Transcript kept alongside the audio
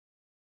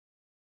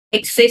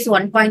Exercise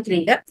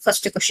 1.3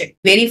 first question.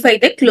 Verify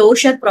the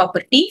closure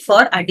property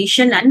for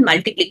addition and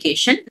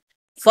multiplication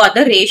for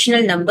the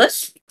rational numbers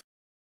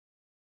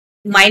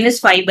minus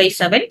 5 by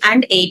 7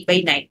 and 8 by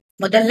 9.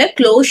 முதல்ல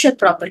closure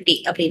property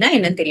அப்படின்னா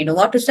என்னன்னு தெரியணும்.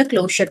 What is the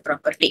closure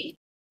property?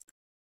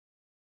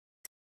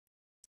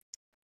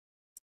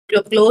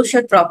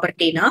 Closure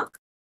property na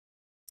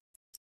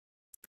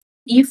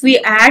if we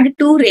add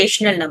two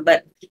rational number,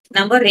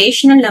 நம்ம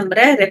rational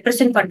number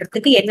represent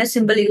பண்றதுக்கு என்ன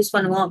symbol use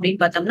பண்ணுவோம்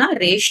அப்படின்னு பார்த்தோம்னா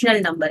rational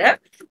number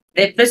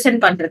represent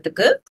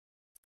பண்றதுக்கு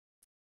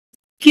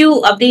q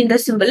அப்படின்ற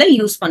symbol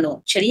யூஸ்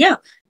பண்ணுவோம். சரியா?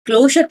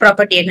 closure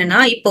property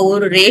என்னன்னா இப்போ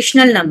ஒரு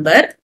rational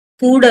number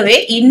கூடவே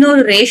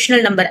இன்னொரு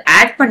ரேஷனல் நம்பர்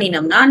ஆட்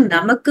பண்ணினோம்னா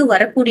நமக்கு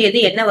வரக்கூடியது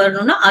என்ன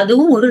வரணும்னா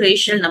அதுவும் ஒரு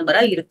ரேஷனல்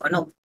நம்பரா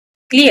இருக்கணும்.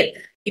 கிளியர்?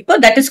 இப்போ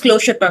தட் இஸ்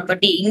க்ளோஷர்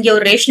ப்ராப்பர்ட்டி. இங்க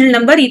ஒரு ரேஷனல்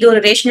நம்பர், இது ஒரு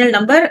ரேஷனல்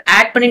நம்பர்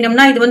ஆட்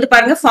பண்ணினோம்னா இது வந்து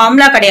பாருங்க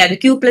ஃபார்முலா கிடையாது.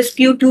 q பிளஸ்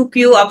q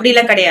 2q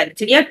அப்படிலாம் கிடையாது.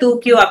 சரியா?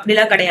 2q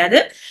அப்படிலாம் கிடையாது.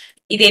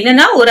 இது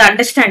என்னன்னா ஒரு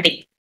அண்டர்ஸ்டாண்டிங்.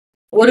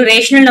 ஒரு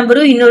ரேஷனல்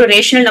நம்பரும் இன்னொரு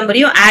ரேஷனல்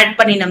நம்பரையும் ஆட்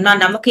பண்ணினோம்னா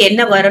நமக்கு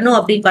என்ன வரணும்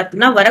அப்படின்னு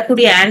பார்த்தோம்னா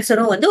வரக்கூடிய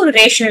ஆன்சரும் வந்து ஒரு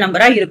ரேஷனல்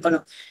நம்பரா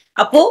இருக்கணும்.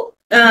 அப்போ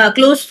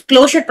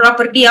closure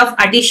property of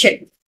addition.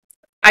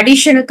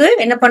 அடிஷனுக்கு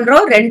என்ன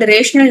பண்றோம்? ரெண்டு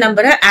ரேஷனல்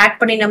நம்பரை ஆட்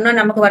பண்ணினோம்னா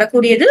நமக்கு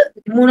வரக்கூடியது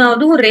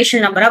மூணாவது ஒரு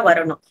ரேஷனல் நம்பரா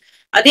வரணும்.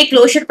 அதே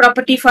closure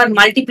property for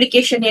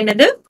multiplication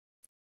என்னது?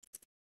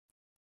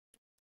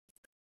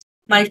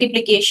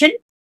 multiplication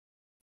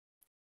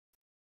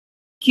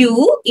q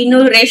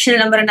இன்னொரு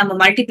ரேஷனல் நம்பரை நம்ம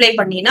மல்டிப்ளை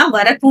பண்ணினா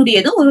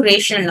வரக்கூடியதும் ஒரு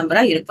ரேஷனல்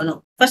நம்பரா இருக்கணும்.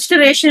 ஃபர்ஸ்ட்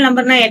ரேஷனல்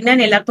நம்பர்னா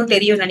என்னன்னு எல்லாருக்கும்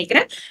தெரியும்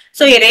நினைக்கிறேன்.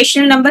 So a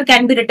rational number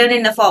can be written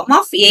in the form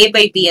of a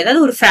by b. அதாவது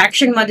ஒரு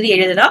fraction மாதிரி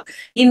எழுதலாம்.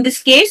 In this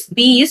case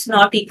b is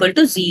not equal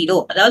to 0.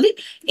 அதாவது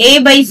a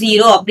by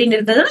 0 அப்படின்னு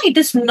இருந்ததுன்னா it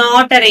is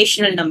not a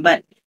rational number.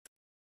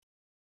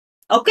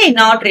 Okay,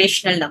 not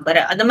rational number.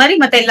 அந்த மாதிரி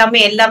மத்த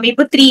எல்லாமே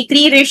இப்போ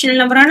த்ரீ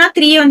ரேஷனல் நம்பர்னா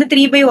 3 வந்து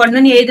 3 by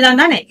 1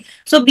 எழுதலாம் தானே.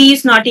 So b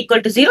is not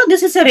equal to 0.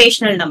 This is a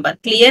rational number.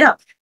 கிளியரா?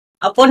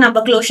 அப்போ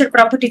நம்ம க்ளோஷர்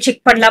ப்ராப்பர்ட்டி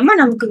செக் பண்ணலாமா?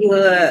 நமக்கு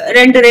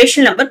ரெண்டு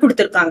ரேஷனல் நம்பர்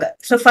கொடுத்துருக்காங்க.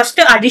 So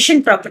first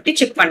addition property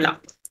check பண்ணலாம்.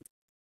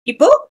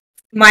 இப்போ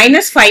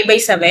மைனஸ் 5 by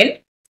 7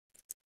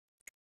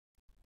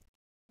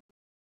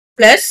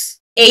 பிளஸ்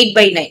 8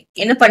 by 9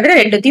 என்ன பண்றேன்?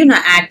 ரெண்டுத்தையும்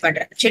நான் ஆட்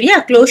பண்றேன். சரியா?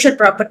 க்ளோஷர்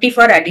ப்ராப்பர்ட்டி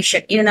ஃபார்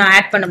அடிஷன் இதை நான்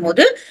ஆட்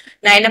பண்ணும்போது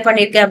நான் என்ன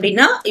பண்ணிருக்கேன்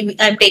அப்படின்னா I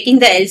am taking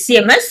the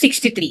LCM as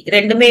 63.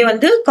 ரெண்டுமே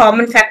வந்து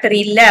காமன் ஃபேக்டர்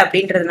இல்ல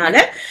அப்படின்றதுனால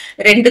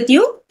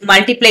ரெண்டுத்தையும்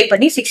மல்டிப்ளை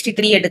பண்ணி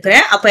 63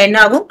 எடுக்கிறேன். அப்ப என்ன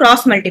ஆகும்?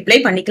 கிராஸ் மல்டிப்ளை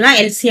பண்ணிக்கலாம்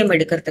LCM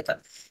எடுக்கிறதுக்கு.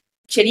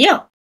 சரியா?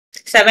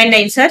 7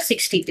 9s are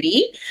 63.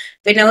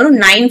 என்ன வரும்?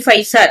 9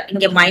 5s are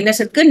இங்க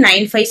மைனஸ் இருக்கு.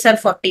 9 5s are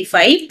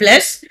 45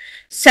 plus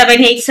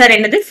 7 8s are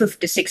என்னது?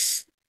 56.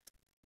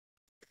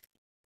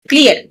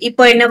 கிளியர்?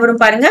 இப்போ என்ன வரும்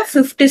பாருங்க,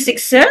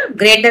 56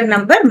 கிரேட்டர்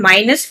நம்பர்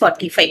மைனஸ்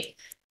 45.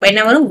 இப்போ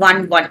என்ன வரும்? 1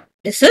 1.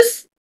 This is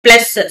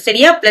plus.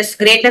 சரியா? பிளஸ்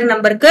கிரேட்டர்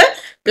நம்பருக்கு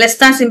பிளஸ்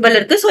தான் சிம்பிள்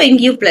இருக்கு. ஸோ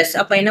இங்கேயும் பிளஸ்.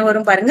 அப்போ என்ன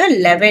வரும் பாருங்க?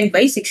 11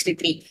 by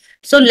 63.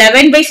 So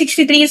 11 by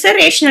 63 is a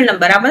rational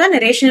number. அப்பதான்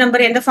ரேஷனல்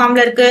நம்பர் எந்த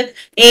ஃபார்ம்ல இருக்கு?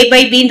 a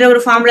by bன்ற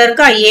ஒரு ஃபார்ம்ல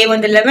இருக்கா? a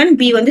வந்து 11,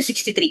 b வந்து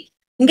 63.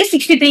 இங்க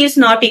 63 is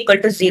not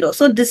equal to 0.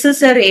 So this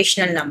is a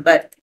rational number.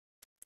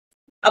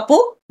 அப்போ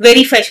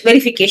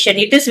verification.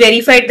 It is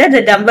verified that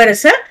the number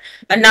is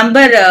a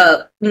number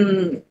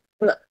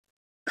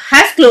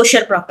has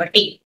closure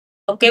property.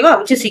 Okay,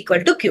 which is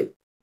equal to q.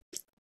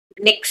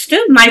 Next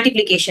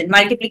multiplication.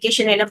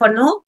 Multiplication என்ன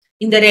பண்ணும்?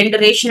 இந்த ரெண்டு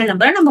rational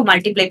நம்பரை நம்ம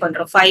multiply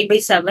பண்றோம். 5 by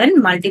 7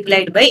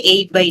 multiplied by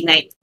 8 by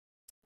 9.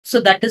 So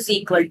that is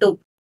equal to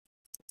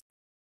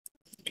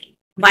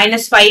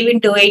minus 5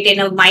 into 8.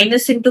 என்ன?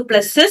 minus into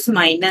plus is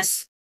minus.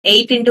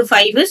 8 into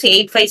 5 is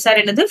 8 5s are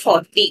என்னது?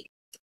 40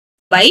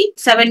 by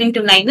 7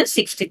 into 9 is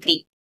 63.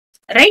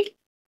 Right?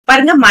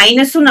 பாருங்க,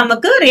 மைனஸும்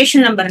நமக்கு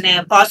ரேஷனல் நம்பர்.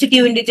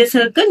 பாசிட்டிவ் இன்டிஜர்ஸ்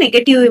இருக்கு,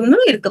 நெகட்டிவ்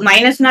இருக்கு.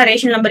 மைனஸ்னா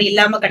ரேஷனல் நம்பர்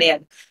இல்லாம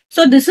கிடையாது.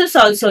 So this is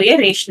also a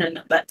rational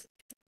number.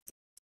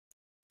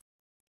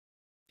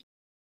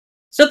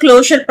 So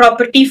closure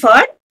property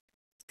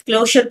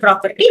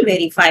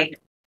verified.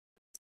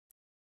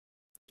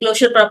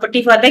 Closure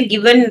property for the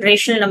given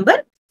rational number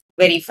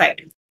verified.